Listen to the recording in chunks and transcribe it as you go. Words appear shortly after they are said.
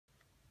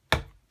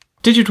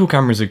Digital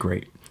cameras are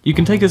great. You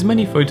can take as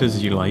many photos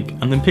as you like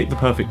and then pick the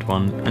perfect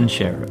one and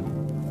share it.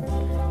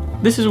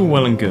 This is all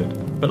well and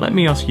good, but let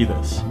me ask you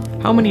this.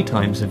 How many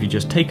times have you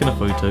just taken a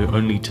photo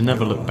only to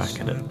never look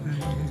back at it?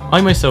 I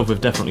myself have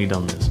definitely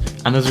done this,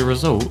 and as a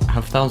result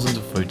have thousands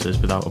of photos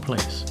without a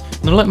place.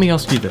 Now let me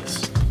ask you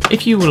this.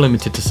 If you were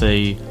limited to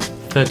say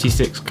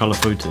 36 colour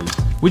photos,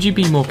 would you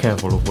be more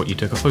careful of what you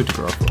took a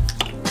photograph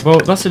of? Well,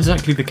 that's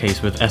exactly the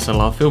case with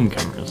SLR film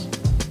cameras.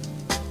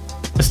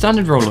 A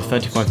standard roll of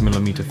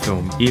 35mm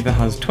film either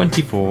has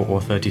 24 or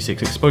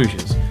 36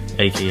 exposures,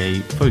 aka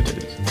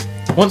photos.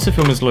 Once the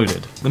film is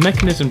loaded, the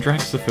mechanism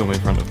drags the film in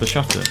front of the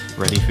shutter,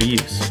 ready for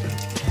use.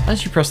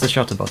 As you press the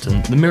shutter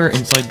button, the mirror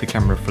inside the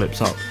camera flips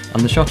up,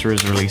 and the shutter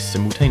is released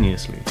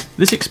simultaneously.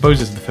 This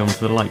exposes the film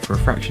to the light for a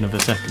fraction of a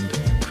second,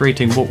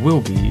 creating what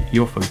will be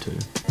your photo.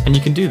 And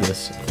you can do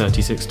this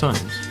 36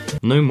 times.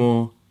 No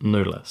more,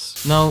 no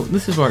less. Now,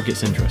 this is where it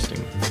gets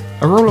interesting.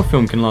 A roll of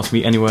film can last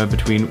me anywhere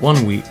between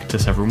 1 week to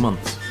several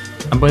months,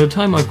 and by the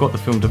time I've got the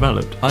film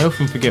developed, I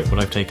often forget what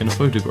I've taken a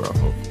photograph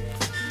of.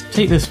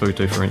 Take this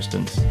photo for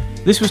instance.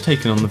 This was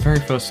taken on the very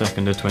first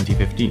second of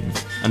 2015,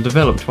 and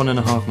developed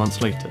 1.5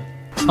 months later.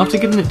 After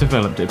getting it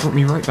developed, it brought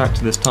me right back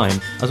to this time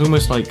as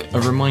almost like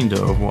a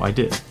reminder of what I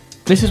did.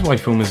 This is why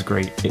film is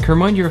great. It can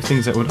remind you of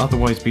things that would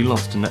otherwise be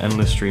lost in the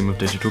endless stream of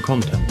digital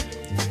content.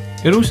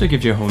 It also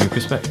gives you a whole new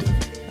perspective.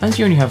 As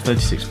you only have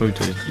 36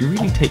 photos, you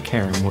really take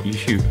care in what you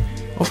shoot,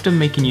 often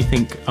making you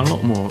think a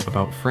lot more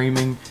about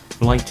framing,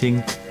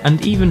 lighting,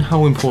 and even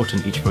how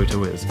important each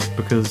photo is,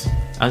 because,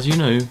 as you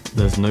know,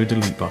 there's no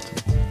delete button.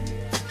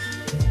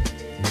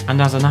 And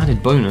as an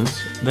added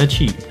bonus, they're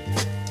cheap.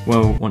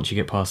 Well, once you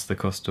get past the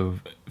cost of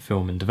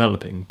film and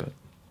developing, but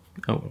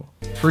oh well.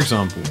 For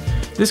example,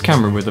 this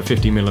camera with a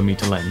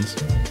 50mm lens,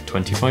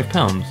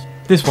 £25.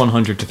 This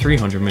 100 to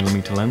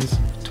 300mm lens,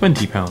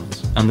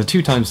 £20. And the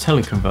 2x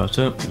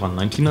teleconverter,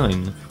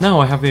 £1.99.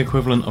 Now I have the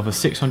equivalent of a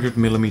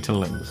 600mm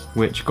lens,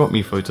 which got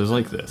me photos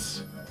like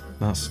this.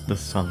 That's the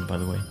sun, by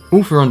the way.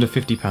 All for under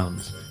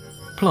 £50.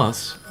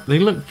 Plus, they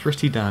look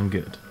pretty damn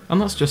good.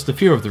 And that's just a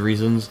few of the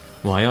reasons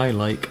why I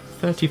like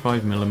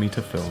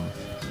 35mm film.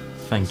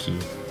 Thank you.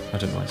 I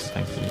don't know why I said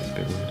thank you, it's a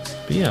bit weird.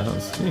 But yeah,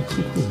 that's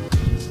cool.